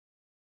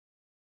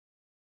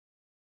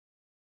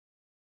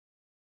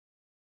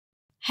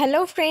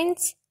Hello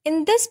friends,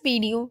 in this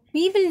video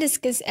we will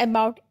discuss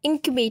about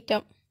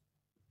incubator.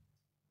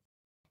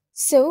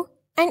 So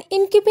an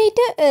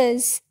incubator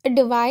is a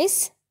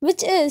device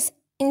which is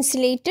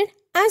insulated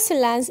as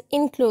well as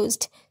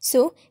enclosed.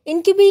 So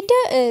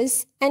incubator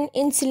is an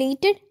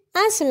insulated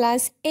as well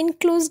as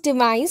enclosed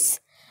device,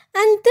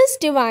 and this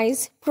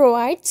device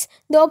provides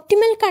the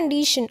optimal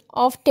condition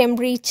of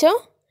temperature,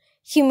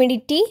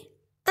 humidity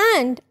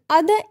and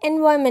other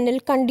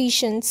environmental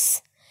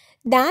conditions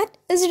that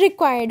is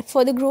required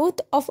for the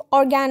growth of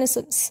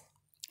organisms.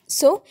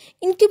 So,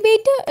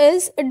 incubator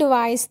is a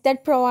device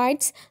that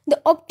provides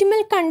the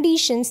optimal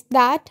conditions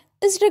that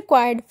is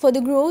required for the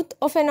growth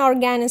of an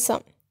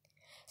organism.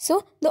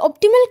 So, the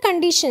optimal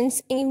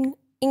conditions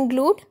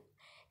include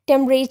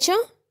temperature,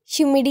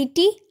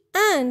 humidity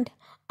and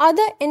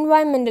other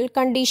environmental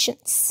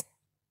conditions.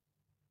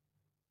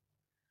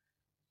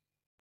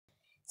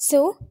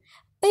 So,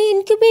 an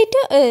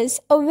incubator is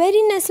a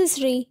very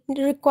necessary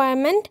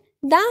requirement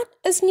that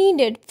is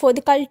needed for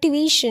the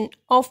cultivation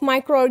of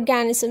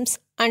microorganisms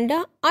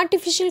under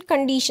artificial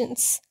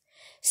conditions.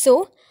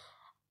 So,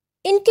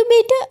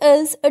 incubator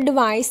is a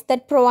device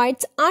that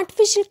provides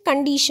artificial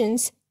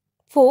conditions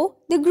for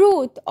the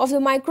growth of the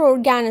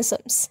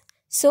microorganisms.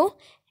 So,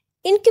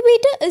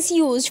 incubator is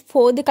used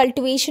for the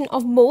cultivation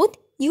of both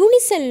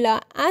unicellular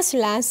as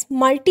well as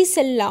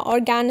multicellular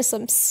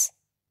organisms.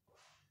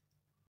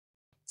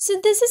 So,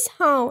 this is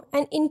how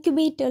an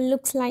incubator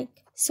looks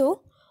like.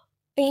 So,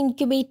 an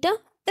incubator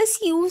is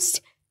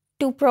used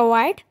to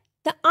provide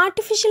the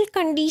artificial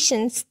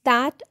conditions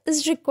that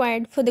is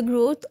required for the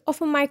growth of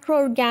a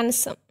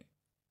microorganism.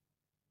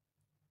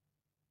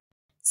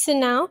 So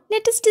now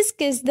let us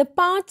discuss the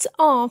parts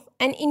of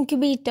an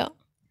incubator.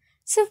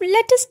 So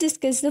let us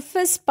discuss the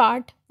first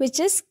part, which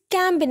is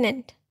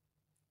cabinet.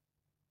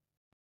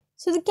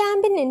 So the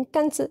cabinet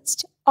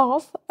consists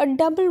of a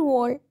double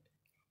wall.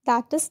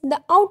 That is,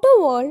 the outer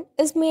wall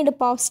is made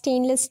up of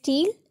stainless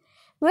steel,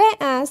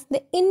 whereas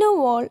the inner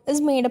wall is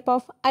made up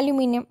of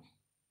aluminum.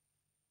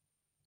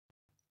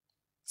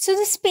 So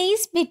the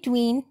space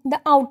between the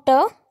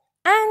outer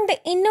and the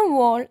inner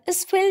wall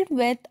is filled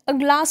with a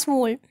glass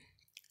wall.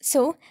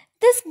 So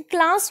this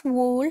glass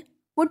wall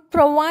would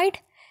provide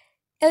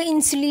an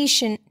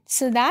insulation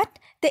so that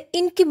the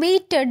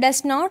incubator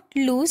does not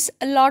lose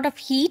a lot of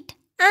heat,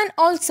 and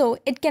also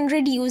it can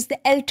reduce the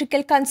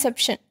electrical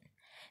consumption.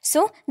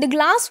 So the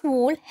glass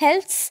wall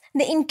helps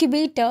the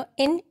incubator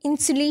in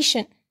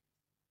insulation.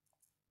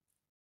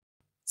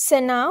 So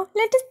now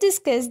let us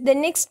discuss the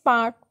next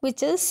part,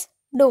 which is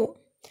door.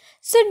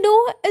 So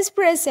door is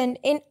present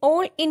in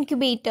all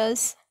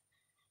incubators.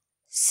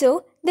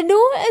 So the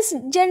door is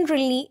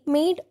generally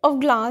made of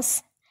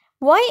glass.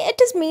 Why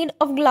it is made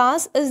of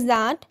glass is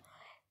that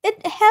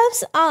it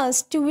helps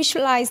us to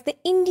visualize the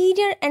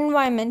interior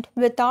environment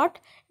without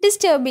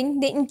disturbing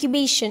the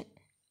incubation.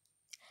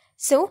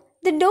 So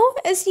the door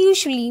is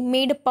usually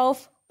made up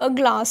of a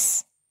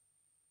glass.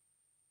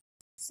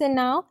 So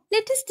now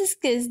let us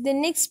discuss the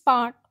next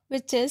part,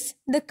 which is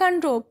the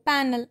control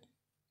panel.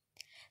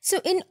 So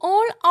in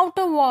all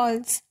outer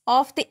walls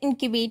of the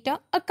incubator,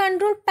 a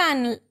control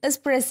panel is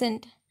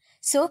present.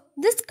 So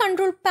this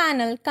control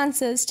panel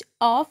consists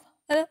of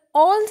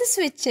all the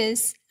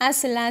switches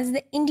as well as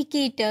the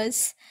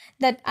indicators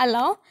that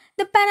allow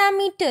the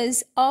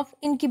parameters of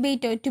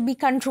incubator to be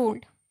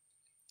controlled.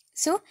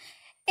 So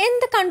in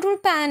the control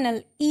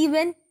panel,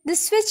 even the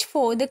switch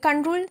for the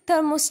control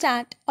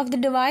thermostat of the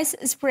device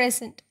is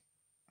present.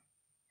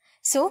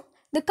 So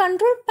the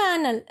control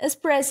panel is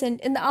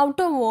present in the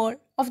outer wall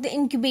of the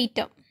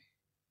incubator.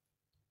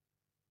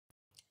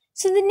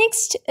 So the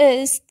next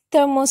is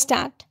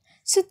thermostat.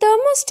 So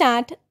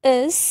thermostat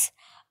is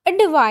a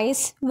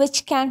device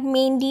which can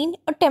maintain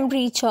a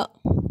temperature.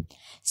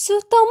 So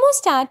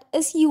thermostat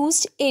is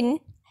used in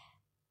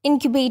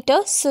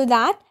incubator so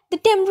that the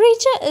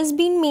temperature is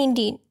being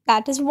maintained.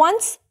 That is,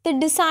 once the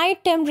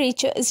desired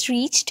temperature is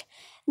reached,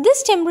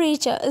 this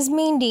temperature is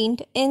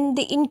maintained in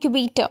the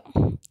incubator.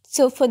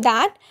 So for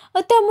that,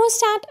 a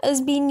thermostat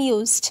is being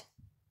used.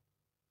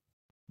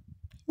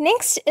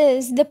 Next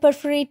is the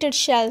perforated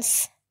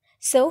shells.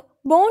 So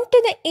bound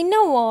to the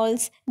inner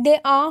walls,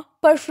 there are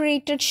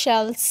perforated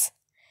shells.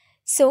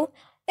 So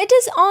it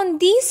is on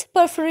these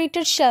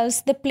perforated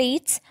shells the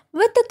plates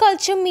with the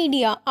culture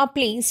media are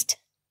placed.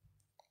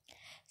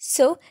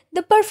 So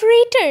the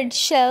perforated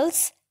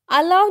shells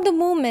allow the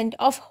movement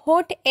of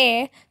hot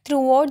air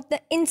throughout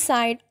the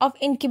inside of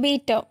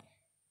incubator.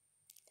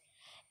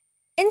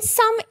 In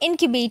some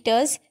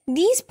incubators,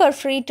 these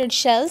perforated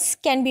shells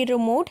can be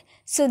removed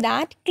so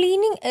that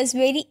cleaning is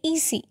very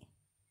easy.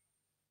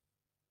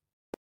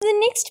 The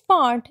next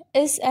part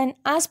is an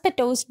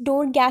asbestos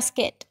door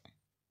gasket.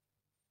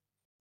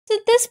 So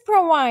this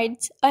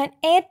provides an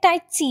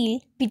airtight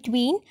seal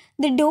between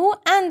the door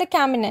and the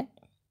cabinet.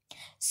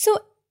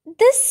 So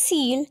this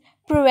seal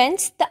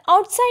prevents the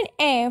outside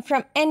air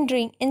from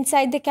entering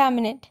inside the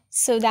cabinet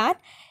so that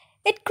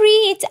it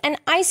creates an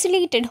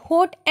isolated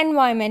hot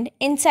environment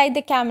inside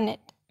the cabinet.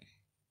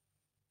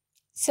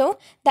 So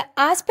the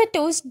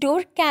asbestos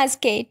door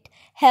cascade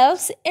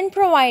helps in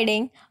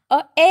providing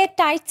an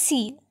airtight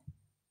seal.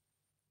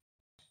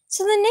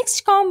 So the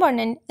next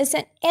component is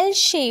an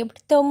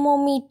L-shaped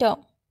thermometer.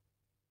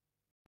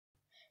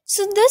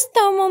 So this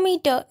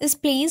thermometer is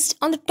placed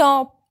on the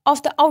top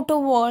of the outer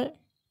wall.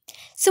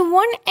 So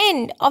one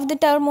end of the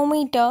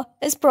thermometer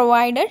is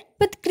provided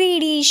with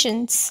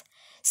gradations.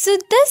 So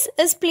this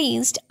is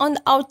placed on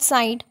the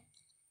outside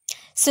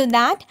so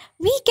that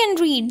we can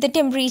read the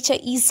temperature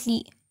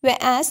easily,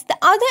 whereas the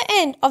other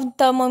end of the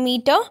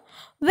thermometer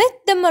with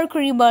the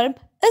mercury bulb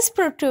is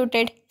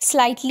protruded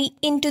slightly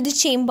into the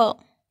chamber.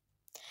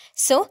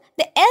 So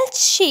the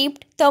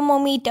L-shaped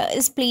thermometer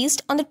is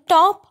placed on the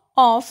top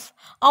of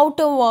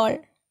outer wall,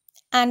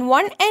 and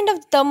one end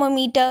of the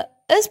thermometer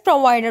is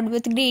provided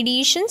with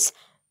gradations,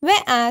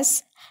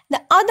 whereas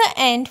the other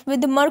end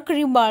with the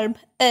mercury bulb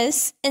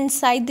is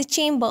inside the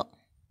chamber.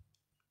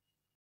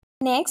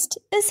 Next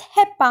is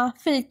HEPA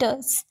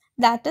filters,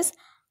 that is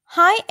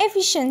high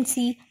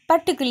efficiency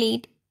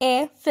particulate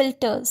air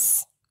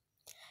filters.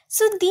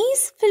 So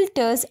these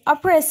filters are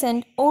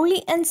present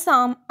only in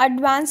some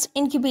advanced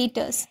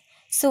incubators.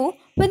 So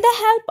with the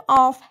help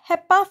of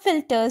HEPA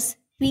filters,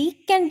 we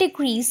can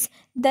decrease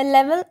the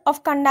level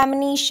of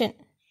contamination.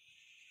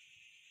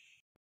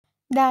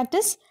 That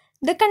is,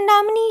 the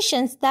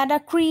contaminations that are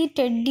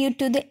created due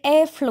to the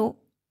airflow.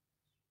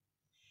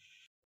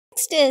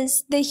 Next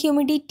is the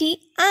humidity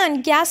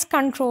and gas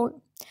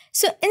control.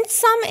 So in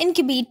some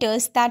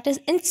incubators, that is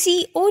in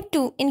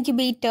CO2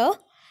 incubator,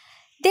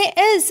 there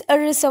is a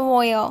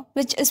reservoir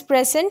which is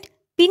present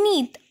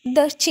beneath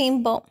the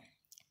chamber.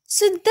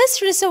 So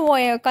this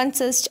reservoir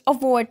consists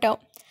of water.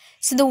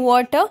 So the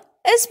water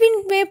is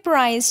being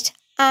vaporized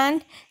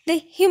and the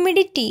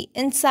humidity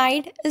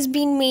inside is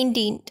being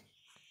maintained.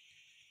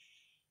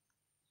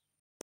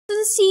 So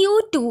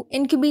the CO2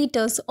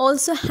 incubators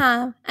also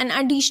have an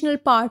additional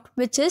part,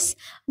 which is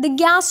the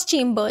gas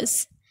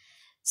chambers.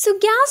 So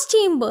gas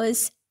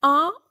chambers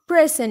are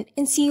present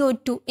in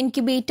CO2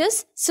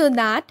 incubators so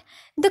that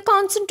the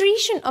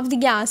concentration of the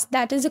gas,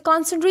 that is the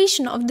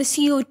concentration of the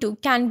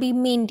CO2, can be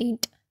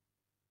maintained.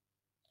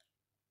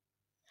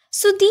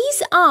 So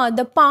these are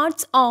the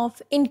parts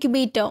of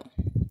incubator.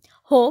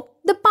 Hope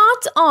the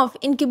parts of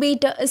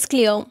incubator is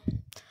clear.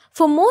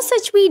 For more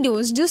such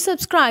videos, do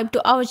subscribe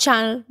to our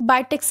channel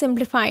by Tech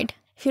Simplified.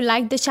 If you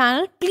like the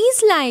channel,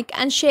 please like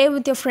and share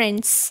with your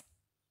friends.